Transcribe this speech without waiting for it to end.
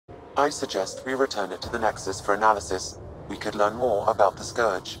I suggest we return it to the Nexus for analysis. We could learn more about the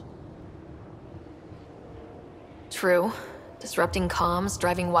Scourge. True. Disrupting comms,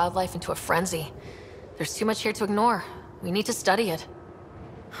 driving wildlife into a frenzy. There's too much here to ignore. We need to study it.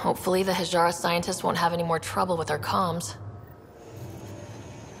 Hopefully the Hijara scientists won't have any more trouble with our comms.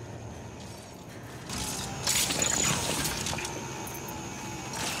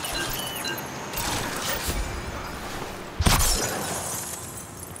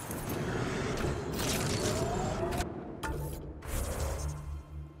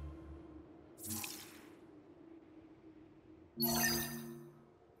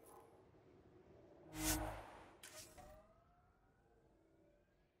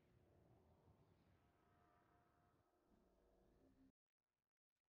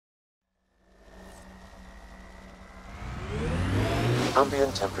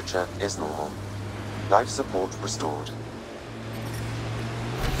 Ambient temperature is normal. Life support restored.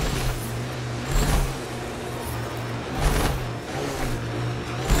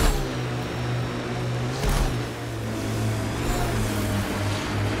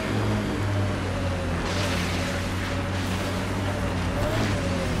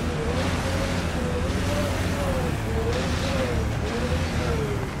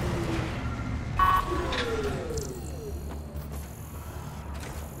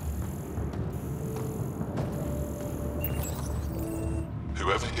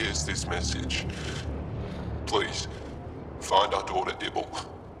 Whoever hears this message, please find our daughter Ibel.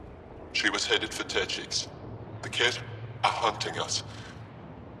 She was headed for Techix. The Kett are hunting us.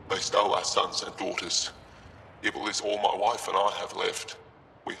 They stole our sons and daughters. Ibel is all my wife and I have left.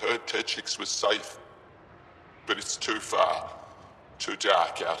 We heard Techix was safe, but it's too far, too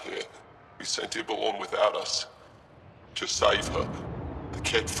dark out here. We sent Ibel on without us. To save her, the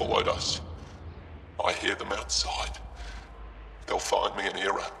Kett followed us. I hear them outside. They'll find me in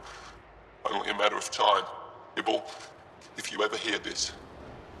Era. Only a matter of time. Ibel, if you ever hear this,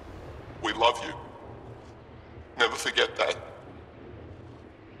 we love you. Never forget that.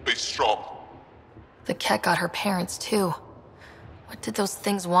 Be strong. The Kett got her parents, too. What did those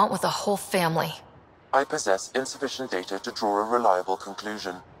things want with a whole family? I possess insufficient data to draw a reliable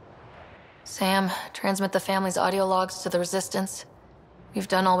conclusion. Sam, transmit the family's audio logs to the Resistance. We've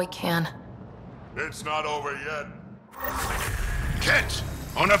done all we can. It's not over yet. Kett,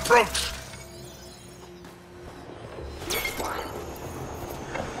 on approach!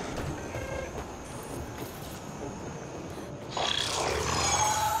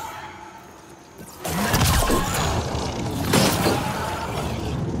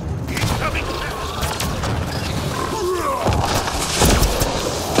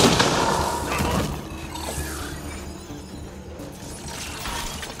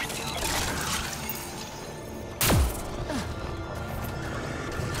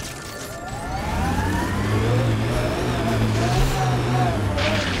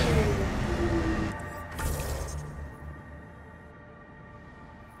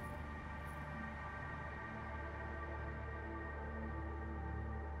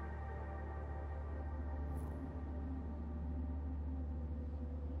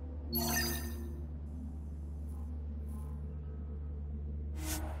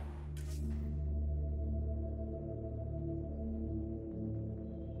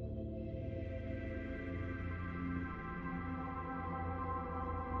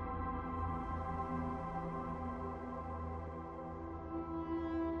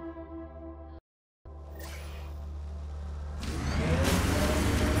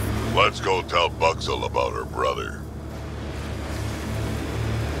 Let's go tell Buxel about her brother.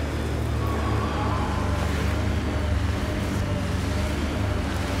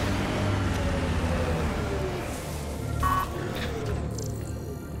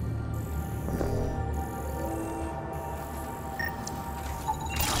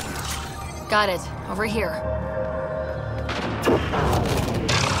 Got it. Over here.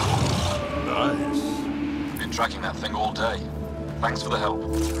 Nice. Been tracking that thing all day. Thanks for the help.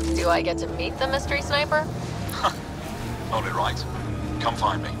 Do I get to meet the mystery sniper? Only right. Come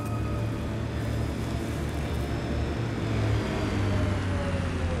find me.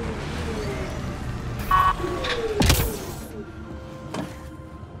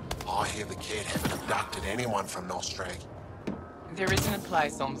 I hear the Kett haven't abducted anyone from Nostrag. There isn't a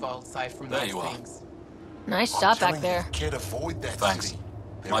place on Volsci from There those you are. things. Nice I'm shot telling back you, there. the Kett avoid that Thanks. city.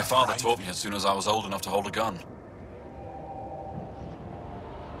 They're My father afraid taught of me it. as soon as I was old enough to hold a gun.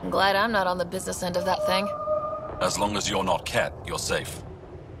 I'm glad I'm not on the business end of that thing. As long as you're not Kett, you're safe.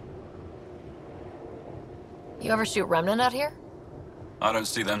 You ever shoot Remnant out here? I don't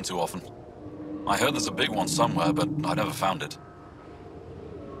see them too often. I heard there's a big one somewhere, but I never found it.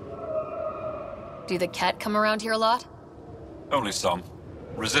 Do the Ket come around here a lot? Only some.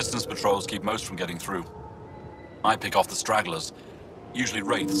 Resistance patrols keep most from getting through. I pick off the stragglers. Usually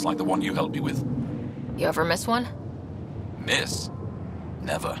wraiths like the one you helped me with. You ever miss one? Miss?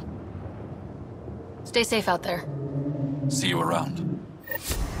 Never. Stay safe out there. See you around.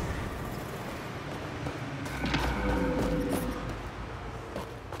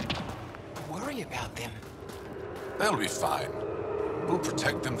 Worry about them. They'll be fine. We'll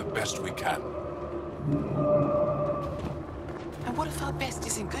protect them the best we can. And what if our best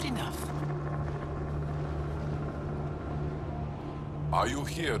isn't good enough? Are you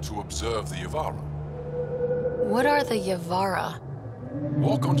here to observe the Yavara? What are the Yavara?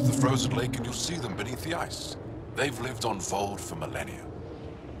 Walk onto the frozen lake and you'll see them beneath the ice. They've lived on Vold for millennia.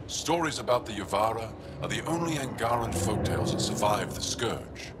 Stories about the Yavara are the only Angaran folktales that survive the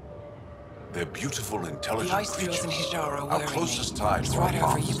Scourge. They're beautiful, intelligent The ice creatures. fields in Hijara Our worry closest me. ties It's to our right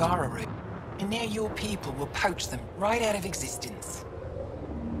over past. Yavara route. And now your people will poach them right out of existence.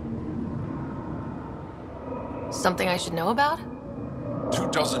 Something I should know about?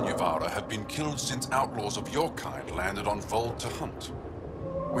 24 Yavara have been killed since outlaws of your kind landed on Vold to hunt.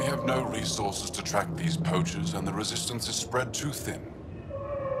 We have no resources to track these poachers, and the resistance is spread too thin.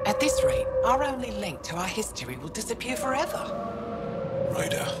 At this rate, our only link to our history will disappear forever.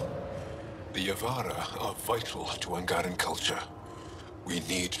 Ryder, the Yavara are vital to Angaran culture. We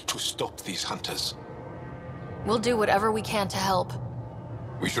need to stop these hunters. We'll do whatever we can to help.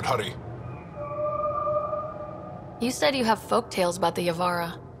 We should hurry. You said you have folktales about the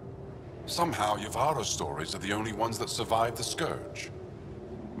Yavara. Somehow, Yavara stories are the only ones that survive the Scourge.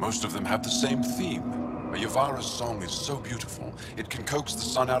 Most of them have the same theme. A Yavara's song is so beautiful, it can coax the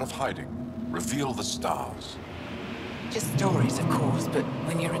sun out of hiding, reveal the stars. Just stories, of course, but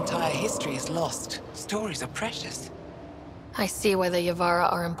when your entire history is lost, stories are precious. I see why the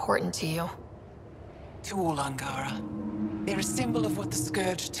Yavara are important to you. To all Angara. They're a symbol of what the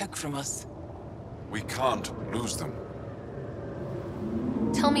Scourge took from us. We can't lose them.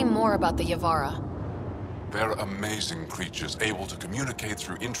 Tell me more about the Yavara. They're amazing creatures, able to communicate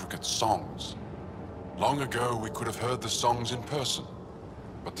through intricate songs. Long ago, we could have heard the songs in person,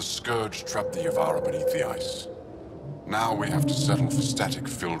 but the Scourge trapped the Yavara beneath the ice. Now we have to settle for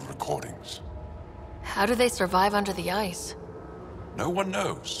static-filled recordings. How do they survive under the ice? No one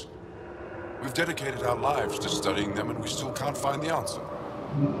knows. We've dedicated our lives to studying them, and we still can't find the answer.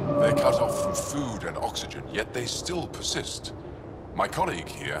 They're cut off from food and oxygen, yet they still persist. My colleague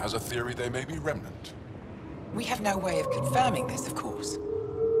here has a theory they may be remnant. We have no way of confirming this, of course.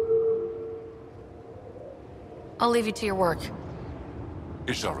 I'll leave you to your work.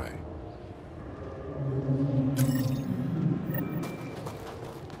 Ishare.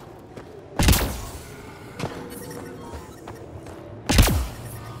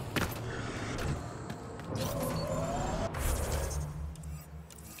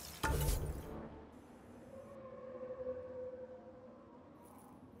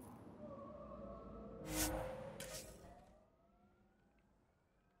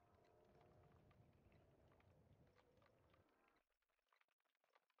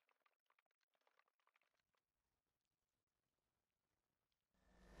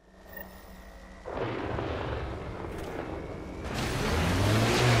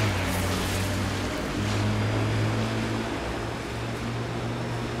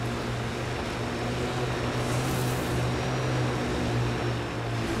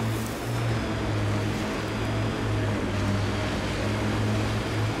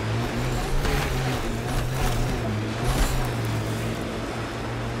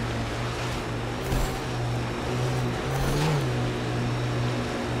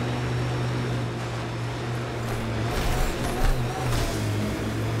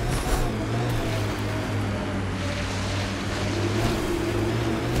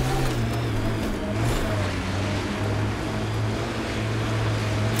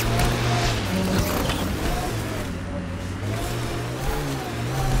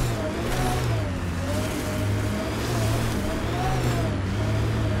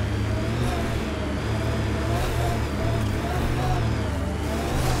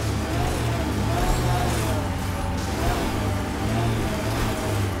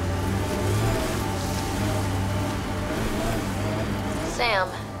 Sam,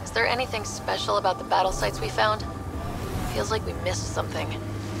 is there anything special about the battle sites we found? Feels like we missed something.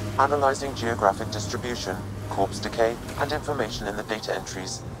 Analyzing geographic distribution, corpse decay, and information in the data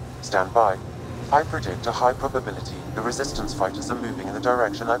entries. Stand by. I predict a high probability the Resistance fighters are moving in the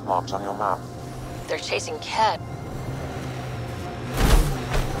direction I've marked on your map. They're chasing Ket.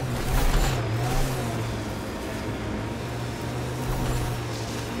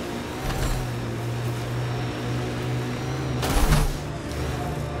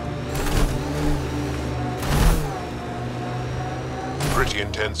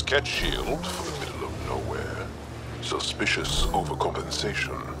 anti-intense catch shield for the middle of nowhere. Suspicious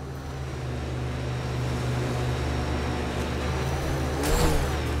overcompensation.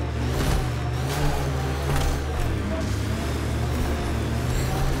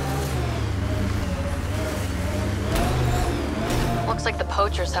 Looks like the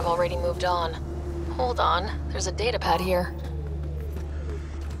poachers have already moved on. Hold on, there's a datapad here.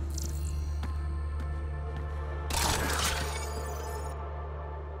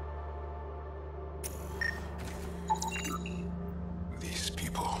 These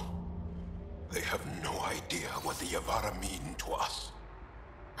people, they have no idea what the Yavara mean to us.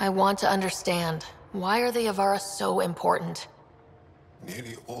 I want to understand. Why are the Yavara so important?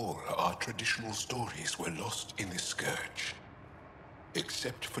 Nearly all our traditional stories were lost in the Scourge.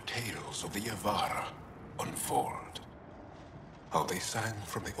 Except for tales of the Yavara unfold. How they sang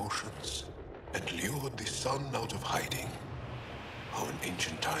from the oceans and lured the sun out of hiding. How in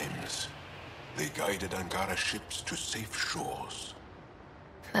ancient times, they guided Angara ships to safe shores.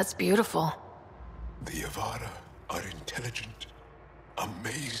 That's beautiful. The Yavara are intelligent,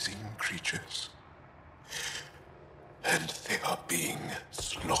 amazing creatures. And they are being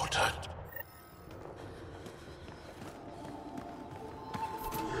slaughtered.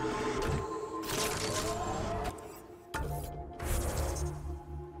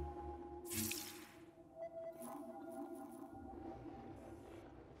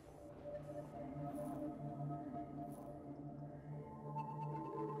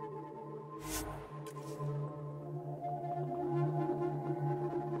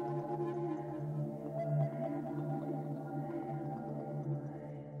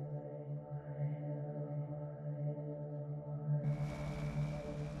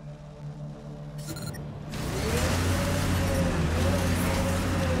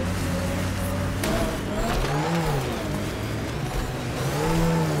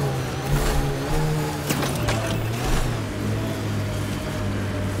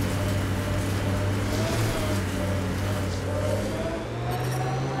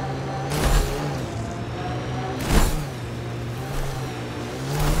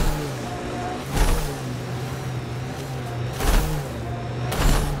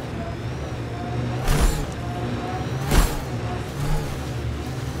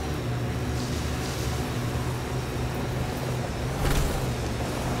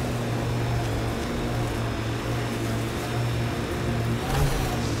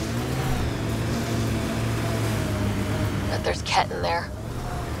 There's Ket in there.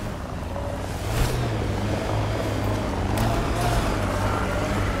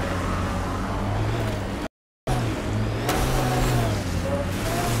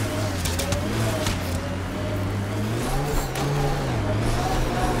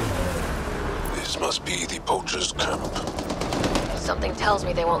 This must be the poacher's camp. Something tells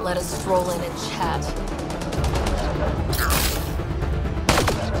me they won't let us stroll in and chat.